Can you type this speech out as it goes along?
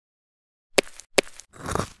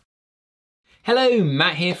Hello,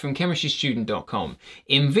 Matt here from chemistrystudent.com.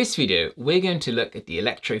 In this video, we're going to look at the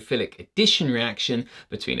electrophilic addition reaction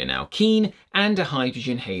between an alkene and a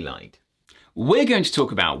hydrogen halide. We're going to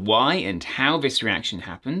talk about why and how this reaction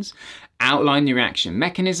happens, outline the reaction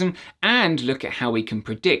mechanism, and look at how we can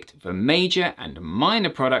predict the major and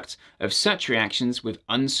minor products of such reactions with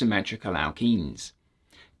unsymmetrical alkenes.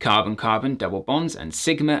 Carbon-carbon double bonds and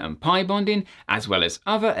sigma and pi bonding, as well as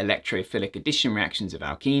other electrophilic addition reactions of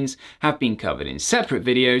alkenes, have been covered in separate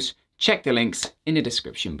videos. Check the links in the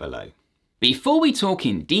description below. Before we talk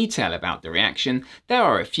in detail about the reaction, there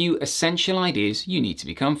are a few essential ideas you need to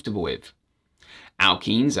be comfortable with.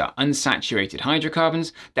 Alkenes are unsaturated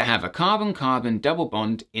hydrocarbons that have a carbon-carbon double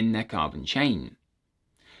bond in their carbon chain.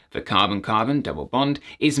 The carbon-carbon double bond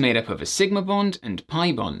is made up of a sigma bond and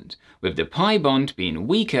pi bond, with the pi bond being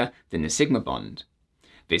weaker than the sigma bond.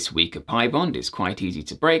 This weaker pi bond is quite easy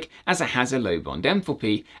to break as it has a low bond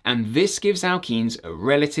enthalpy, and this gives alkenes a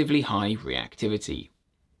relatively high reactivity.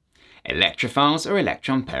 Electrophiles are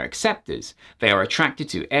electron pair acceptors. They are attracted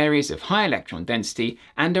to areas of high electron density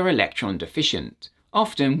and are electron deficient,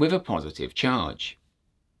 often with a positive charge.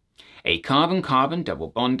 A carbon-carbon double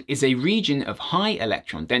bond is a region of high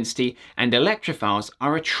electron density, and electrophiles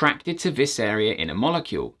are attracted to this area in a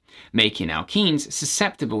molecule, making alkenes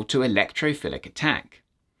susceptible to electrophilic attack.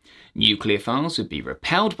 Nucleophiles would be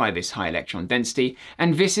repelled by this high electron density,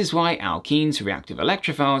 and this is why alkenes react with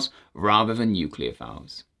electrophiles rather than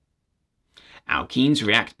nucleophiles. Alkenes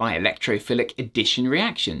react by electrophilic addition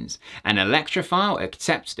reactions. An electrophile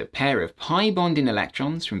accepts the pair of pi bonding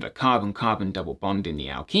electrons from the carbon-carbon double bond in the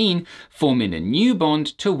alkene, forming a new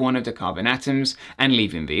bond to one of the carbon atoms and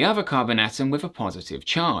leaving the other carbon atom with a positive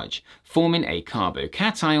charge, forming a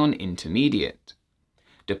carbocation intermediate.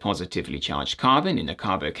 The positively charged carbon in the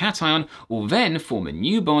carbocation will then form a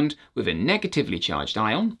new bond with a negatively charged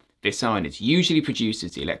ion. This ion is usually produced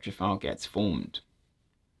as the electrophile gets formed.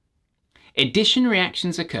 Addition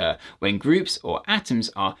reactions occur when groups or atoms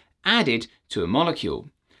are added to a molecule.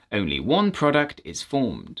 Only one product is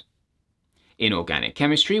formed. In organic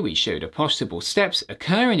chemistry, we showed the possible steps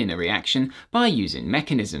occurring in a reaction by using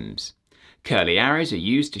mechanisms. Curly arrows are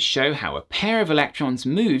used to show how a pair of electrons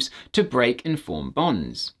moves to break and form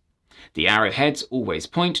bonds. The arrowheads always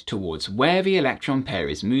point towards where the electron pair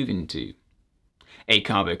is moving to. A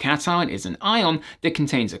carbocation is an ion that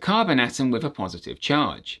contains a carbon atom with a positive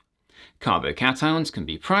charge. Carbocations can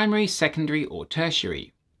be primary, secondary, or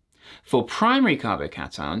tertiary. For primary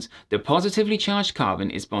carbocations, the positively charged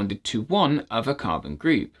carbon is bonded to one other carbon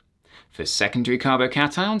group. For secondary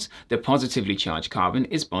carbocations, the positively charged carbon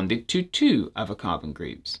is bonded to two other carbon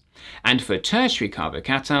groups. And for tertiary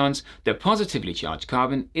carbocations, the positively charged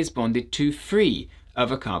carbon is bonded to three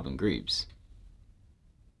other carbon groups.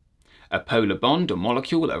 A polar bond or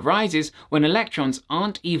molecule arises when electrons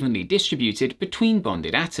aren't evenly distributed between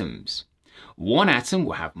bonded atoms. One atom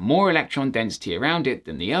will have more electron density around it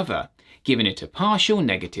than the other, giving it a partial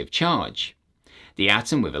negative charge. The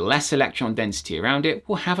atom with a less electron density around it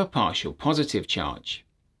will have a partial positive charge.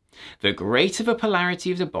 The greater the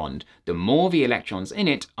polarity of the bond, the more the electrons in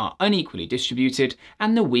it are unequally distributed,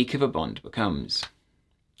 and the weaker the bond becomes.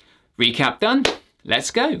 Recap done?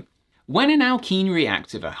 Let's go! When an alkene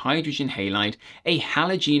reacts with a hydrogen halide, a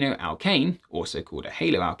halogenoalkane, also called a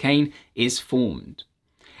haloalkane, is formed.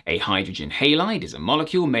 A hydrogen halide is a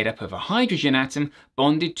molecule made up of a hydrogen atom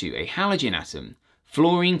bonded to a halogen atom,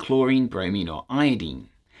 fluorine, chlorine, bromine, or iodine.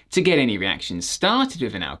 To get any reaction started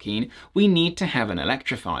with an alkene, we need to have an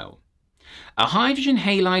electrophile. A hydrogen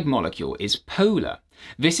halide molecule is polar.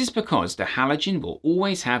 This is because the halogen will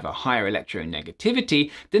always have a higher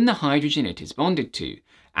electronegativity than the hydrogen it is bonded to,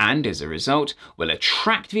 and as a result will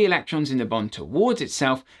attract the electrons in the bond towards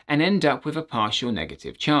itself and end up with a partial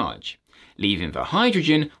negative charge, leaving the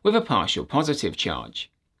hydrogen with a partial positive charge.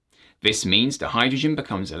 This means the hydrogen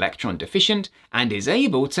becomes electron deficient and is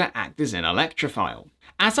able to act as an electrophile.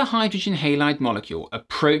 As a hydrogen halide molecule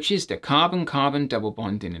approaches the carbon-carbon double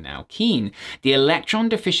bond in an alkene, the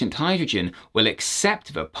electron-deficient hydrogen will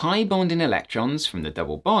accept the pi bonding electrons from the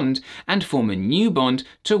double bond and form a new bond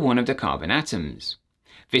to one of the carbon atoms.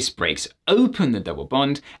 This breaks open the double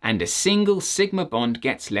bond, and a single sigma bond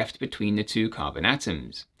gets left between the two carbon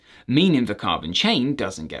atoms, meaning the carbon chain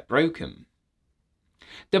doesn't get broken.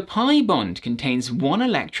 The pi bond contains one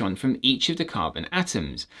electron from each of the carbon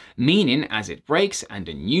atoms, meaning as it breaks and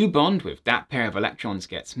a new bond with that pair of electrons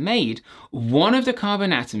gets made, one of the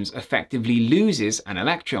carbon atoms effectively loses an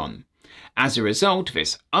electron. As a result,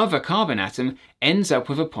 this other carbon atom ends up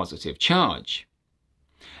with a positive charge.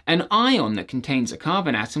 An ion that contains a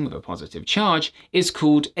carbon atom with a positive charge is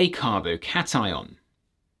called a carbocation.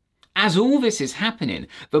 As all this is happening,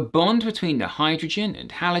 the bond between the hydrogen and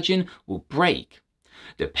halogen will break.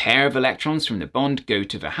 The pair of electrons from the bond go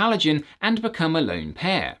to the halogen and become a lone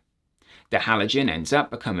pair. The halogen ends up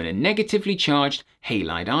becoming a negatively charged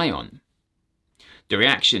halide ion. The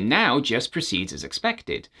reaction now just proceeds as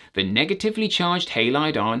expected. The negatively charged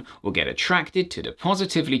halide ion will get attracted to the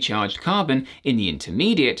positively charged carbon in the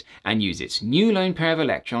intermediate and use its new lone pair of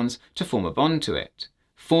electrons to form a bond to it,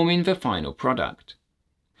 forming the final product.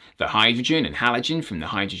 The hydrogen and halogen from the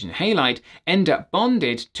hydrogen halide end up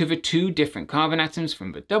bonded to the two different carbon atoms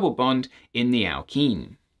from the double bond in the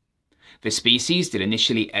alkene. The species that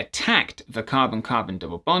initially attacked the carbon-carbon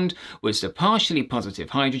double bond was the partially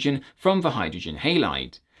positive hydrogen from the hydrogen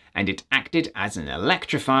halide, and it acted as an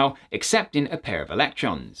electrophile accepting a pair of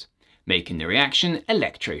electrons, making the reaction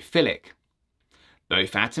electrophilic.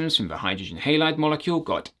 Both atoms from the hydrogen halide molecule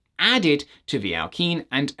got added to the alkene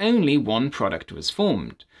and only one product was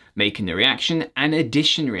formed, making the reaction an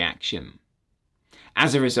addition reaction.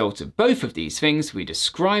 As a result of both of these things, we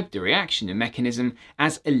describe the reaction mechanism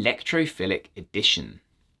as electrophilic addition.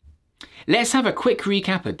 Let's have a quick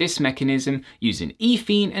recap of this mechanism using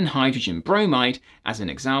ethene and hydrogen bromide as an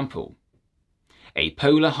example. A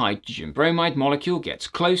polar hydrogen bromide molecule gets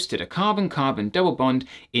close to the carbon-carbon double bond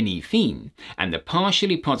in ethene, and the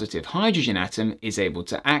partially positive hydrogen atom is able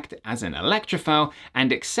to act as an electrophile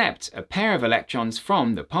and accept a pair of electrons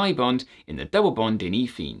from the pi bond in the double bond in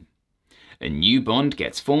ethene. A new bond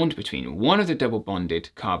gets formed between one of the double bonded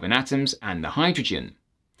carbon atoms and the hydrogen.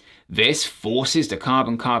 This forces the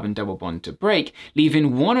carbon-carbon double bond to break,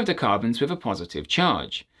 leaving one of the carbons with a positive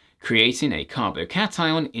charge, creating a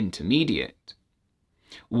carbocation intermediate.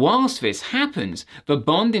 Whilst this happens, the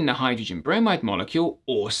bond in the hydrogen bromide molecule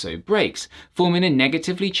also breaks, forming a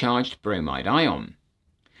negatively charged bromide ion.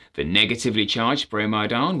 The negatively charged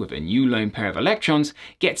bromide ion with a new lone pair of electrons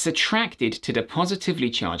gets attracted to the positively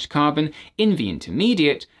charged carbon in the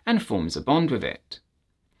intermediate and forms a bond with it.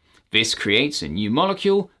 This creates a new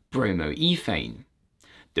molecule, bromoethane.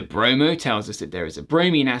 The bromo tells us that there is a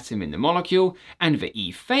bromine atom in the molecule, and the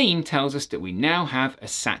ethane tells us that we now have a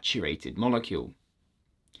saturated molecule.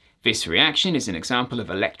 This reaction is an example of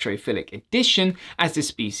electrophilic addition, as the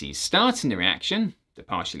species starting the reaction, the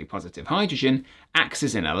partially positive hydrogen, acts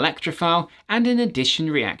as an electrophile and an addition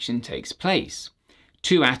reaction takes place.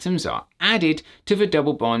 Two atoms are added to the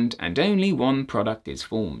double bond and only one product is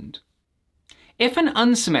formed. If an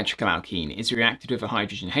unsymmetrical alkene is reacted with a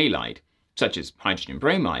hydrogen halide, such as hydrogen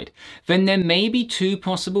bromide, then there may be two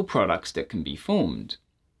possible products that can be formed.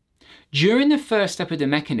 During the first step of the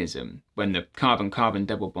mechanism, when the carbon-carbon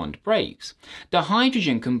double bond breaks, the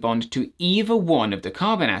hydrogen can bond to either one of the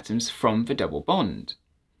carbon atoms from the double bond.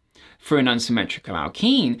 For an unsymmetrical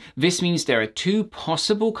alkene, this means there are two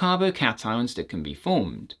possible carbocations that can be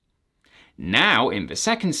formed. Now, in the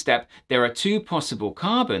second step, there are two possible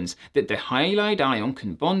carbons that the halide ion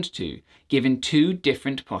can bond to, giving two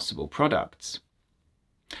different possible products.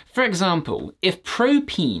 For example, if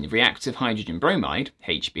propene reacts with hydrogen bromide,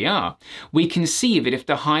 HBr, we can see that if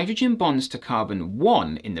the hydrogen bonds to carbon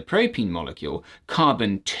 1 in the propene molecule,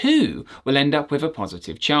 carbon 2 will end up with a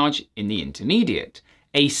positive charge in the intermediate,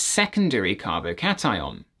 a secondary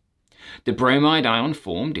carbocation. The bromide ion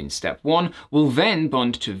formed in step 1 will then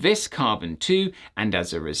bond to this carbon 2, and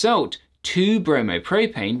as a result,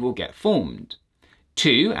 2-bromopropane will get formed.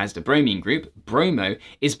 2, as the bromine group, bromo,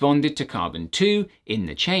 is bonded to carbon 2 in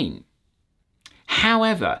the chain.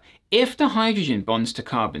 However, if the hydrogen bonds to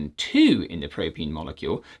carbon 2 in the propene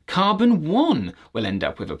molecule, carbon 1 will end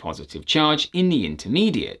up with a positive charge in the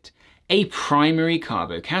intermediate, a primary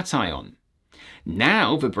carbocation.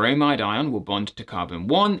 Now the bromide ion will bond to carbon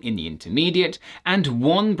 1 in the intermediate, and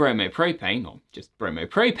 1 bromopropane, or just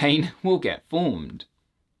bromopropane, will get formed.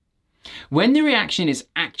 When the reaction is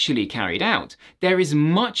actually carried out, there is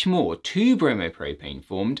much more 2-bromopropane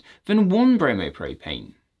formed than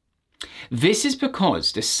 1-bromopropane. This is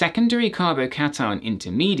because the secondary carbocation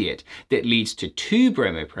intermediate that leads to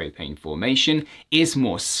 2-bromopropane formation is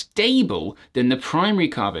more stable than the primary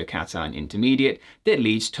carbocation intermediate that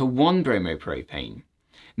leads to 1-bromopropane,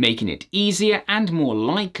 making it easier and more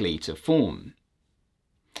likely to form.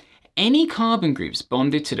 Any carbon groups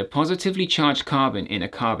bonded to the positively charged carbon in a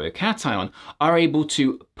carbocation are able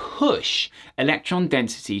to push electron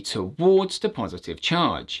density towards the positive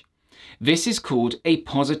charge. This is called a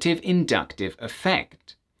positive inductive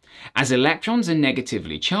effect. As electrons are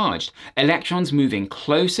negatively charged, electrons moving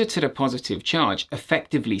closer to the positive charge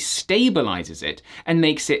effectively stabilizes it and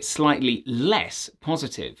makes it slightly less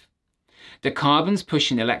positive. The carbons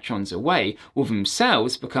pushing electrons away will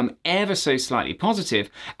themselves become ever so slightly positive,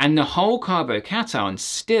 and the whole carbocation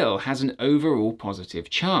still has an overall positive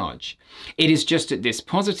charge. It is just that this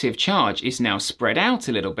positive charge is now spread out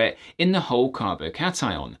a little bit in the whole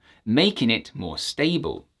carbocation, making it more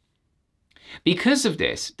stable. Because of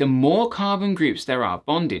this, the more carbon groups there are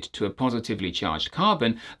bonded to a positively charged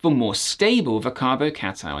carbon, the more stable the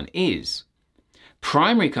carbocation is.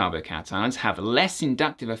 Primary carbocations have less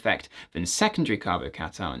inductive effect than secondary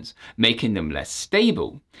carbocations, making them less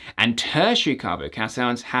stable, and tertiary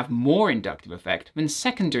carbocations have more inductive effect than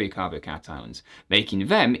secondary carbocations, making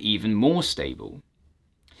them even more stable.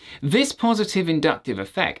 This positive inductive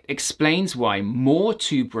effect explains why more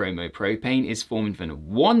 2-bromopropane is formed than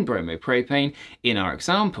 1-bromopropane in our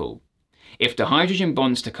example. If the hydrogen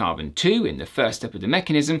bonds to carbon 2 in the first step of the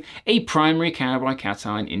mechanism, a primary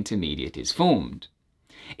carbocation intermediate is formed.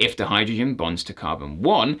 If the hydrogen bonds to carbon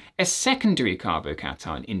 1, a secondary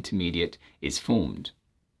carbocation intermediate is formed.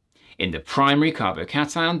 In the primary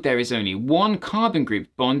carbocation, there is only one carbon group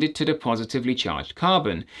bonded to the positively charged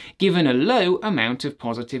carbon, given a low amount of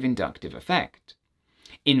positive inductive effect.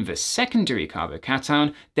 In the secondary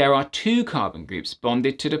carbocation, there are two carbon groups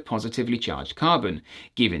bonded to the positively charged carbon,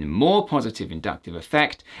 giving more positive inductive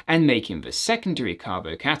effect and making the secondary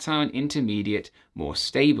carbocation intermediate more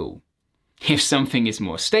stable. If something is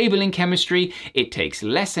more stable in chemistry, it takes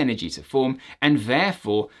less energy to form, and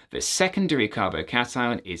therefore the secondary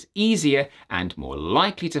carbocation is easier and more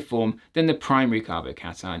likely to form than the primary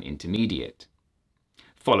carbocation intermediate.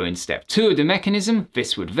 Following step 2 of the mechanism,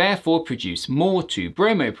 this would therefore produce more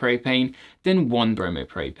 2-bromopropane than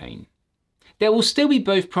 1-bromopropane. There will still be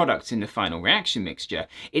both products in the final reaction mixture,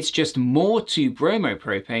 it's just more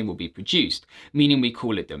 2-bromopropane will be produced, meaning we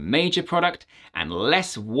call it the major product, and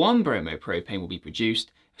less 1-bromopropane will be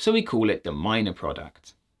produced, so we call it the minor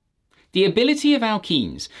product. The ability of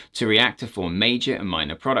alkenes to react to form major and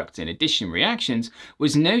minor products in addition reactions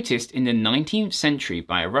was noticed in the 19th century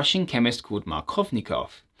by a Russian chemist called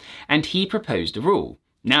Markovnikov, and he proposed a rule,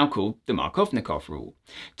 now called the Markovnikov rule,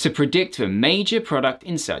 to predict the major product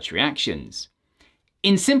in such reactions.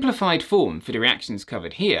 In simplified form for the reactions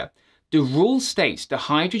covered here, the rule states the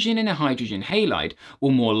hydrogen in a hydrogen halide will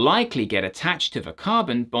more likely get attached to the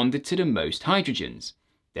carbon bonded to the most hydrogens,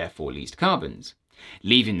 therefore least carbons,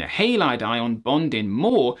 leaving the halide ion bonding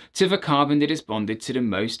more to the carbon that is bonded to the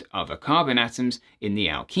most other carbon atoms in the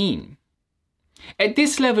alkene. At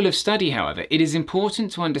this level of study, however, it is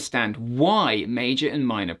important to understand why major and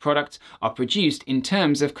minor products are produced in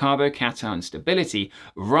terms of carbocation stability,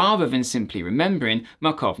 rather than simply remembering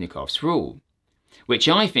Markovnikov's rule, which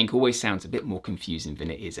I think always sounds a bit more confusing than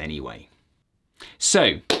it is anyway.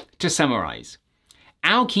 So, to summarise,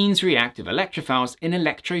 alkenes react with electrophiles in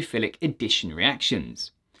electrophilic addition reactions.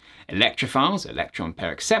 Electrophiles, electron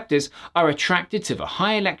pair acceptors, are attracted to the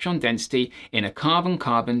high electron density in a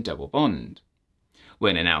carbon-carbon double bond.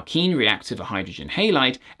 When an alkene reacts with a hydrogen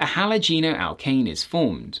halide, a halogenoalkane is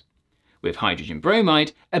formed. With hydrogen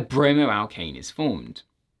bromide, a bromoalkane is formed.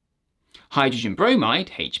 Hydrogen bromide,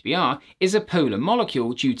 HBr, is a polar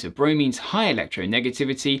molecule due to bromine's high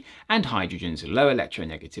electronegativity and hydrogen's low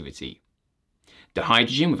electronegativity. The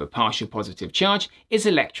hydrogen with a partial positive charge is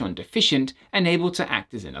electron deficient and able to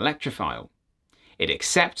act as an electrophile. It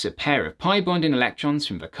accepts a pair of pi bonding electrons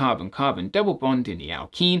from the carbon-carbon double bond in the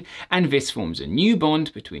alkene, and this forms a new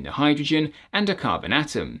bond between the hydrogen and a carbon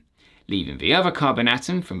atom, leaving the other carbon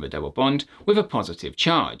atom from the double bond with a positive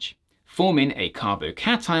charge, forming a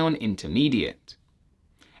carbocation intermediate.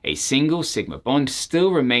 A single sigma bond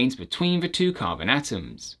still remains between the two carbon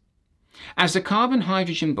atoms. As the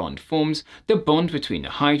carbon-hydrogen bond forms, the bond between the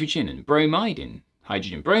hydrogen and bromide in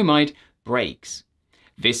hydrogen bromide breaks.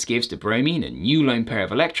 This gives the bromine a new lone pair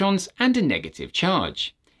of electrons and a negative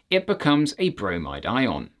charge. It becomes a bromide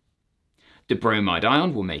ion. The bromide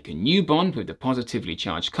ion will make a new bond with the positively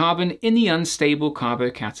charged carbon in the unstable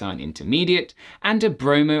carbocation intermediate, and a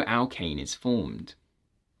bromoalkane is formed.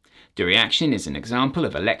 The reaction is an example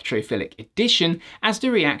of electrophilic addition, as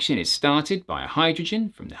the reaction is started by a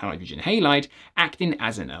hydrogen from the hydrogen halide acting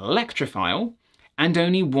as an electrophile, and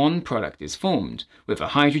only one product is formed, with a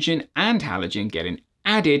hydrogen and halogen getting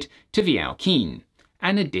added to the alkene,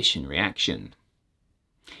 an addition reaction.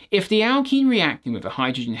 If the alkene reacting with a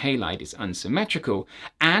hydrogen halide is unsymmetrical,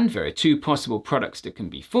 and there are two possible products that can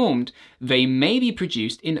be formed, they may be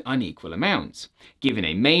produced in unequal amounts, giving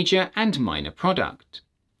a major and minor product.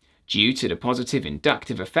 Due to the positive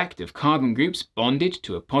inductive effect of carbon groups bonded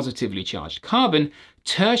to a positively charged carbon,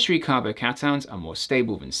 tertiary carbocations are more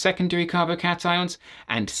stable than secondary carbocations,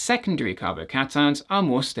 and secondary carbocations are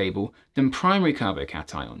more stable than primary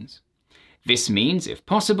carbocations. This means, if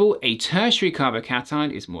possible, a tertiary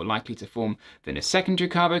carbocation is more likely to form than a secondary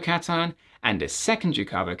carbocation, and a secondary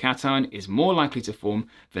carbocation is more likely to form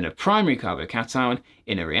than a primary carbocation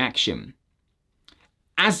in a reaction.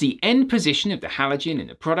 As the end position of the halogen in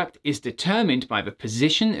the product is determined by the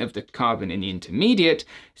position of the carbon in the intermediate,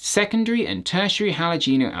 secondary and tertiary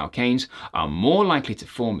halogenoalkanes are more likely to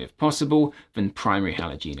form, if possible, than primary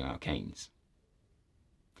halogenoalkanes.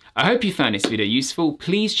 I hope you found this video useful.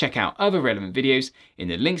 Please check out other relevant videos in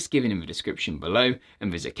the links given in the description below,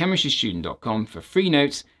 and visit chemistrystudent.com for free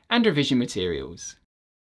notes and revision materials.